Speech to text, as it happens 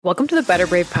Welcome to the Better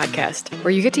Brave podcast, where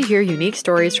you get to hear unique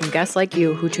stories from guests like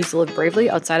you who choose to live bravely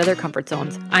outside of their comfort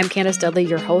zones. I'm Candace Dudley,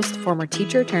 your host, former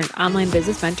teacher turned online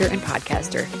business mentor and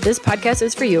podcaster. This podcast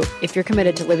is for you if you're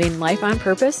committed to living life on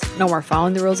purpose, no more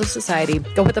following the rules of society.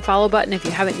 Go hit the follow button if you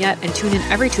haven't yet, and tune in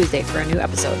every Tuesday for a new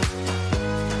episode.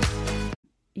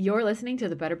 You're listening to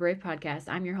the Better Brave podcast.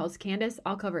 I'm your host, Candace.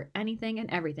 I'll cover anything and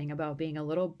everything about being a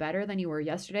little better than you were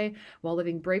yesterday while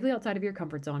living bravely outside of your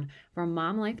comfort zone, from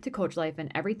mom life to coach life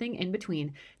and everything in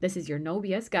between. This is your no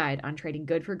BS guide on trading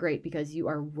good for great because you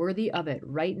are worthy of it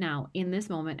right now in this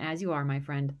moment as you are, my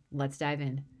friend. Let's dive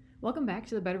in. Welcome back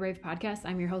to the Better Brave podcast.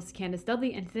 I'm your host, Candace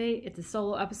Dudley, and today it's a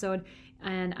solo episode,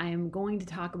 and I am going to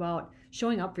talk about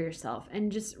showing up for yourself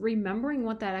and just remembering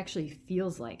what that actually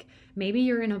feels like. Maybe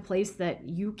you're in a place that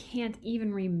you can't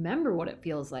even remember what it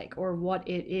feels like or what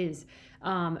it is.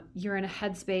 You're in a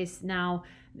headspace now.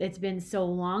 It's been so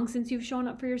long since you've shown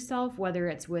up for yourself, whether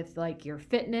it's with like your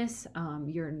fitness,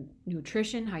 your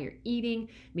nutrition, how you're eating,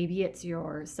 maybe it's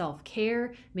your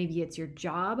self-care, maybe it's your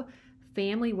job,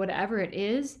 family, whatever it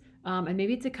is. And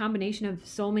maybe it's a combination of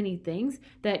so many things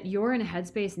that you're in a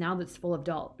headspace now that's full of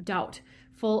doubt,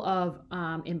 full of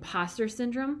imposter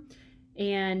syndrome,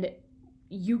 and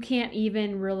you can't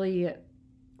even really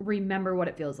remember what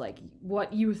it feels like,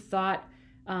 what you thought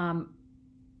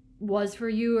was for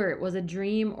you, or it was a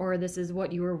dream, or this is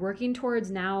what you were working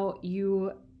towards. Now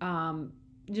you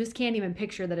just can't even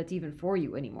picture that it's even for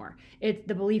you anymore.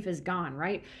 The belief is gone,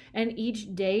 right? And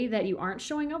each day that you aren't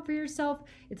showing up for yourself,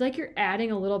 it's like you're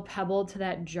adding a little pebble to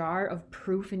that jar of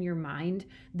proof in your mind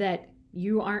that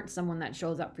you aren't someone that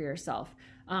shows up for yourself.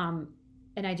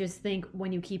 And I just think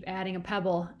when you keep adding a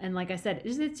pebble, and like I said,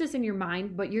 it's just in your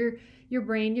mind, but your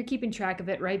brain, you're keeping track of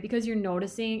it, right? Because you're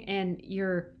noticing, and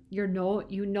you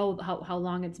know how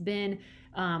long it's been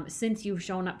since you've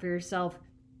shown up for yourself.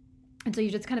 And so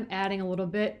you're just kind of adding a little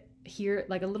bit here,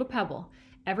 like a little pebble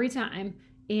every time.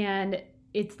 And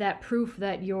it's that proof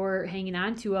that you're hanging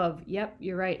on to of, yep,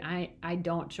 you're right. I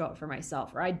don't show up for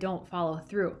myself, or I don't follow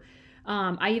through.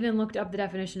 I even looked up the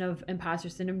definition of imposter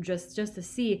syndrome just to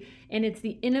see, and it's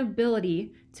the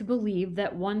inability to believe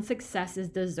that one's success is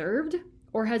deserved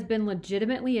or has been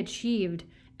legitimately achieved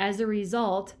as a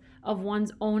result of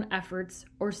one's own efforts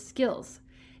or skills.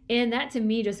 And that to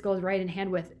me just goes right in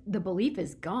hand with the belief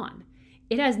is gone.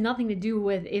 It has nothing to do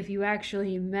with if you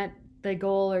actually met the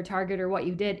goal or target or what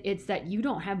you did. It's that you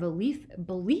don't have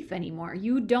belief anymore.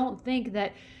 You don't think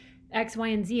that X, Y,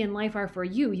 and Z in life are for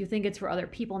you. You think it's for other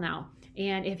people now.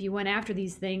 And if you went after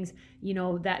these things, you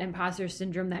know, that imposter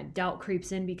syndrome, that doubt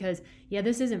creeps in because, yeah,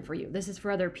 this isn't for you. This is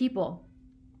for other people.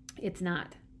 It's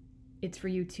not. It's for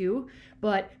you too.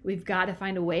 But we've got to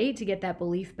find a way to get that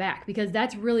belief back, because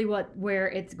that's really where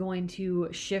it's going to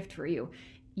shift for you.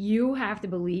 You have to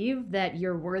believe that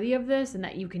you're worthy of this and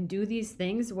that you can do these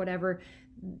things, whatever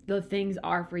the things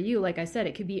are for you. Like I said,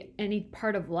 it could be any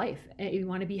part of life. You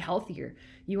want to be healthier.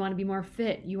 You want to be more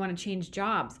fit. You want to change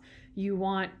jobs. You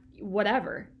want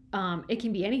whatever. It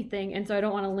can be anything. And so I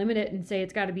don't want to limit it and say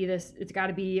it's got to be this, it's got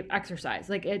to be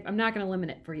exercise. I'm not going to limit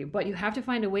it for you, but you have to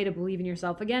find a way to believe in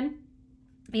yourself again.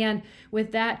 And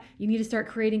with that, you need to start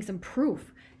creating some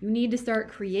proof. You need to start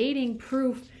creating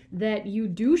proof that you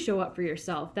do show up for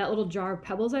yourself. That little jar of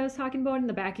pebbles I was talking about in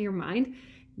the back of your mind.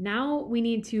 Now we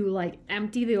need to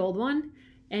empty the old one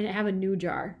and have a new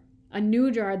jar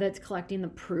that's collecting the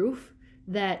proof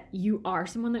that you are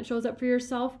someone that shows up for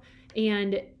yourself.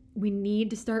 And we need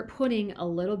to start putting a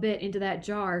little bit into that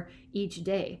jar each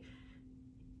day.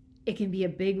 It can be a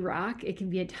big rock. It can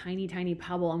be a tiny, tiny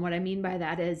pebble. And what I mean by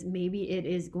that is maybe it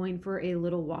is going for a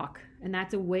little walk. And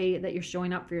that's a way that you're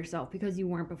showing up for yourself because you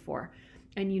weren't before.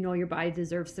 And you know your body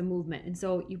deserves some movement. And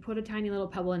so you put a tiny little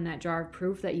pebble in that jar of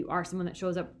proof that you are someone that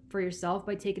shows up for yourself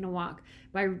by taking a walk,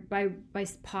 by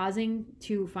pausing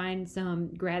to find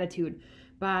some gratitude,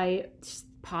 by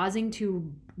pausing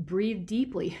to breathe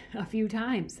deeply a few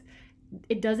times.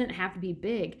 It doesn't have to be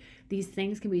big. These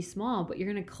things can be small, but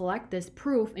you're going to collect this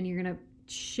proof and you're going to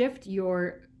shift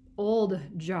your old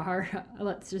jar.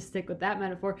 Let's just stick with that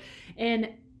metaphor and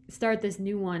start this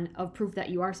new one of proof that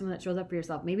you are someone that shows up for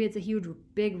yourself. Maybe it's a huge,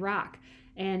 big rock,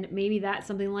 and maybe that's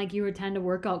something like you attend a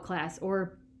workout class,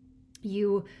 or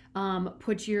you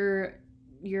put your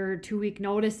 2-week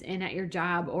notice in at your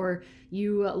job, or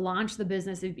you launch the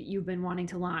business if you've been wanting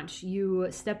to launch. You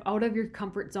step out of your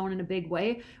comfort zone in a big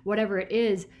way. Whatever it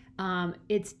is,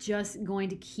 it's just going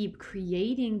to keep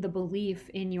creating the belief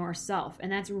in yourself. And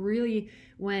that's really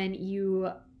when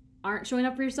you aren't showing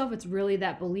up for yourself, it's really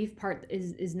that belief part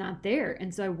is not there.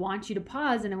 And so I want you to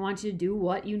pause and I want you to do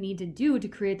what you need to do to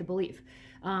create the belief.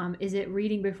 Is it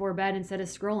reading before bed instead of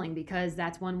scrolling? Because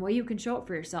that's one way you can show up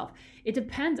for yourself. It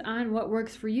depends on what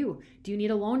works for you. Do you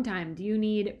need alone time? Do you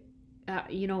need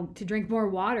to drink more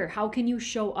water? How can you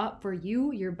show up for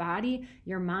you, your body,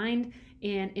 your mind,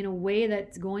 and in a way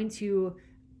that's going to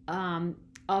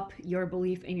up your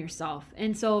belief in yourself?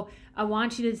 And so I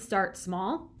want you to start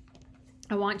small.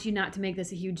 I want you not to make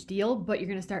this a huge deal, but you're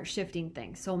going to start shifting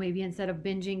things. So maybe instead of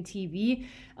binging TV,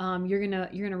 you're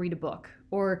going to read a book,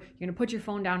 or you're going to put your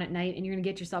phone down at night and you're going to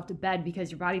get yourself to bed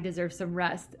because your body deserves some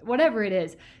rest, whatever it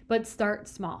is. But start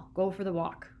small. Go for the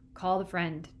walk. Call the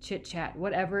friend, chit chat,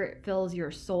 whatever fills your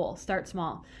soul. Start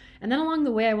small. And then along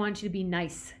the way, I want you to be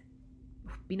nice.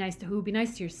 Be nice to who? Be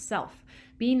nice to yourself.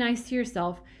 Be nice to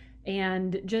yourself,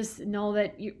 and just know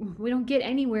that we don't get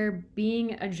anywhere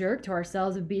being a jerk to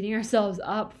ourselves and beating ourselves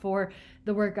up for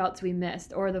the workouts we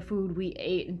missed or the food we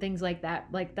ate and things like that.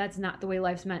 Like, that's not the way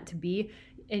life's meant to be.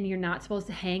 And you're not supposed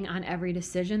to hang on every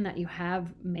decision that you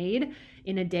have made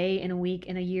in a day, in a week,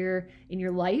 in a year, in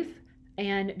your life.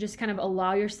 And just kind of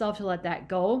allow yourself to let that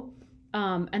go.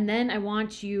 And then I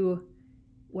want you,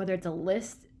 whether it's a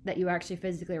list that you actually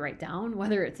physically write down,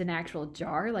 whether it's an actual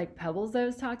jar like Pebbles that I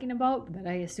was talking about, that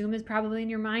I assume is probably in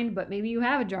your mind, but maybe you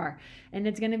have a jar and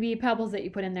it's going to be Pebbles that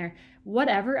you put in there.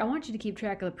 Whatever, I want you to keep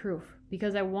track of the proof,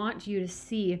 because I want you to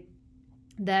see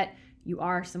that you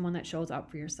are someone that shows up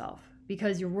for yourself.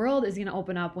 Because your world is going to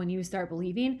open up when you start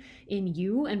believing in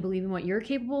you and believing what you're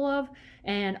capable of.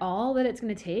 And all that it's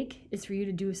going to take is for you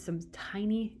to do some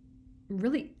tiny,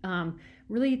 really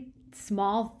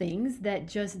small things that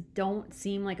just don't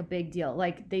seem like a big deal.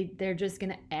 Like they're just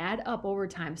going to add up over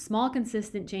time. Small,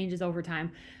 consistent changes over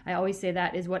time. I always say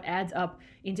that is what adds up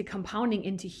into compounding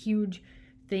into huge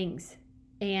things.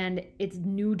 And it's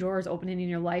new doors opening in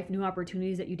your life, new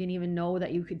opportunities that you didn't even know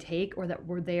that you could take or that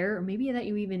were there, or maybe that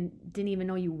you even didn't even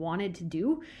know you wanted to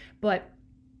do. But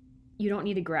you don't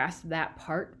need to grasp that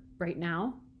part right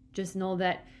now. Just know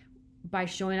that by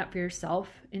showing up for yourself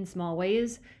in small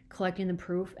ways, collecting the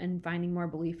proof and finding more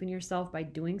belief in yourself by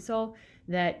doing so,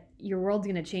 that your world's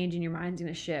going to change and your mind's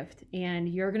going to shift. And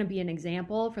you're going to be an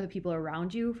example for the people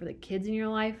around you, for the kids in your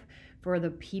life, for the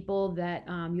people that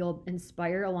you'll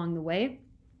inspire along the way.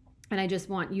 And I just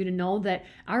want you to know that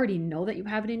I already know that you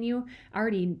have it in you. I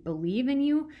already believe in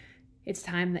you. It's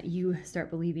time that you start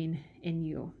believing in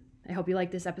you. I hope you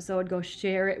like this episode. Go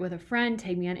share it with a friend.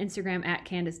 Tag me on Instagram at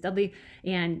Candace Dudley,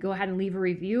 and go ahead and leave a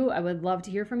review. I would love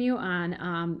to hear from you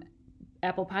on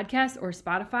Apple Podcasts or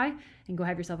Spotify, and go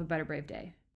have yourself a better, brave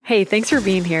day. Hey, thanks for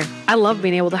being here. I love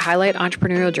being able to highlight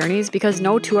entrepreneurial journeys because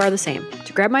no two are the same.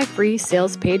 To grab my free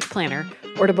sales page planner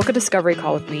or to book a discovery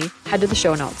call with me, head to the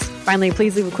show notes. Finally,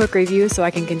 please leave a quick review so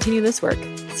I can continue this work.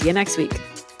 See you next week.